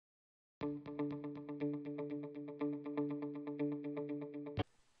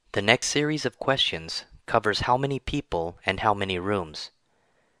The next series of questions covers how many people and how many rooms.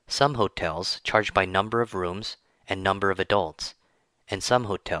 Some hotels charge by number of rooms and number of adults, and some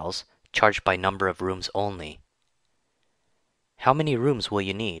hotels charge by number of rooms only. How many rooms will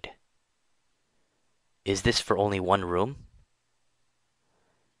you need? Is this for only one room?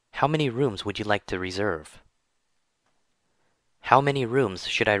 How many rooms would you like to reserve? How many rooms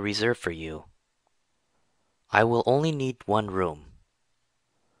should I reserve for you? I will only need one room.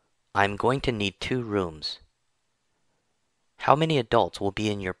 I'm going to need 2 rooms. How many adults will be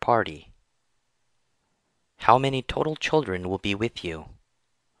in your party? How many total children will be with you?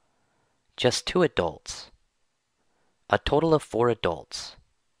 Just 2 adults. A total of 4 adults.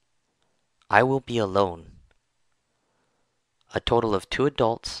 I will be alone. A total of 2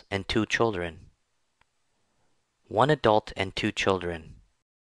 adults and 2 children. 1 adult and 2 children.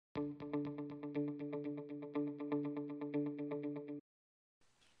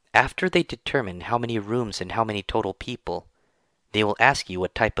 After they determine how many rooms and how many total people, they will ask you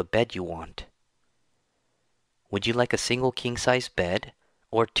what type of bed you want. Would you like a single king-size bed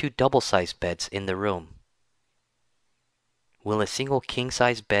or 2 double-size beds in the room? Will a single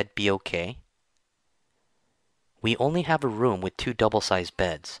king-size bed be okay? We only have a room with 2 double-size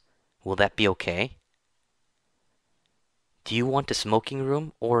beds. Will that be okay? Do you want a smoking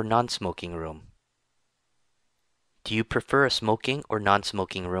room or a non-smoking room? Do you prefer a smoking or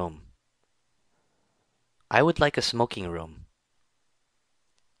non-smoking room? I would like a smoking room.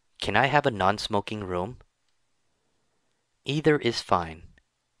 Can I have a non-smoking room? Either is fine.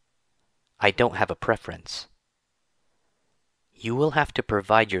 I don't have a preference. You will have to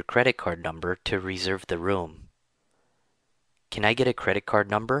provide your credit card number to reserve the room. Can I get a credit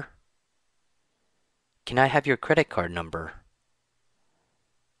card number? Can I have your credit card number?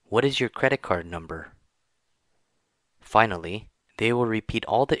 What is your credit card number? Finally, they will repeat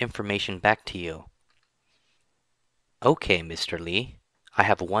all the information back to you. Okay, Mr. Lee, I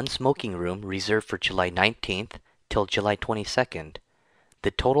have 1 smoking room reserved for July 19th till July 22nd.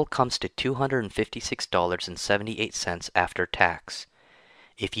 The total comes to $256.78 after tax.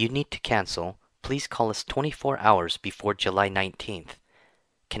 If you need to cancel, please call us 24 hours before July 19th.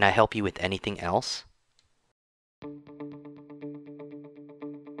 Can I help you with anything else?